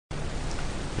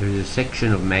There is a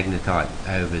section of magnetite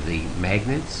over the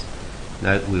magnets.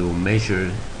 Note we will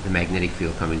measure the magnetic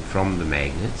field coming from the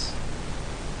magnets.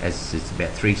 As it's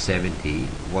about 370,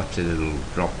 watch that it'll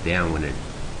drop down when it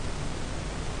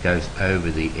goes over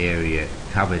the area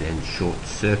covered and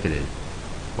short-circuited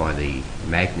by the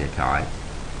magnetite.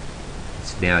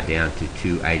 It's now down to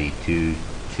 282,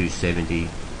 270.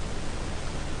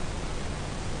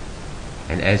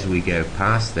 And as we go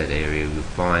past that area, we'll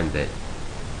find that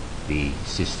the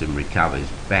system recovers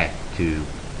back to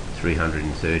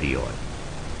 330 odd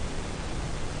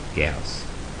Gauss,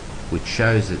 which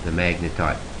shows that the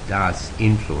magnetite does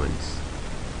influence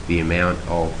the amount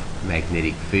of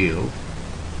magnetic field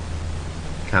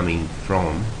coming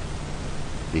from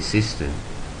the system,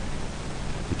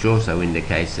 which also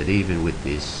indicates that even with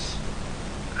this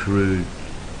crude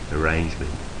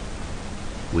arrangement,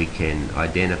 we can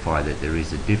identify that there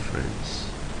is a difference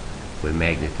where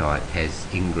magnetite has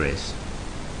ingress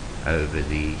over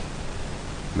the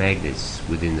magnets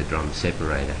within the drum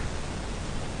separator.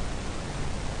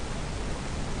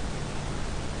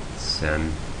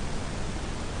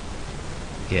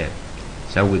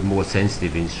 So with more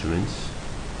sensitive instruments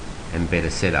and better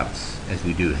setups, as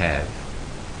we do have,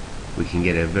 we can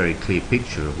get a very clear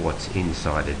picture of what's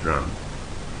inside a drum.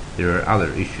 There are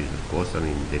other issues, of course. I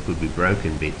mean, there could be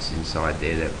broken bits inside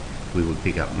there that we would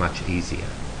pick up much easier.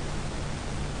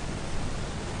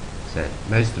 So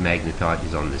most of the magnetite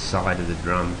is on the side of the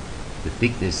drum. The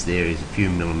thickness there is a few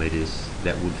millimeters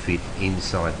that would fit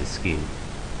inside the skin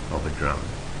of a drum.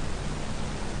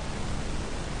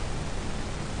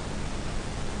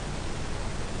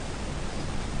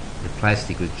 The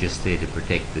plastic was just there to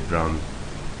protect the drum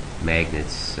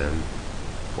magnets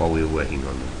while we were working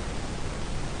on them.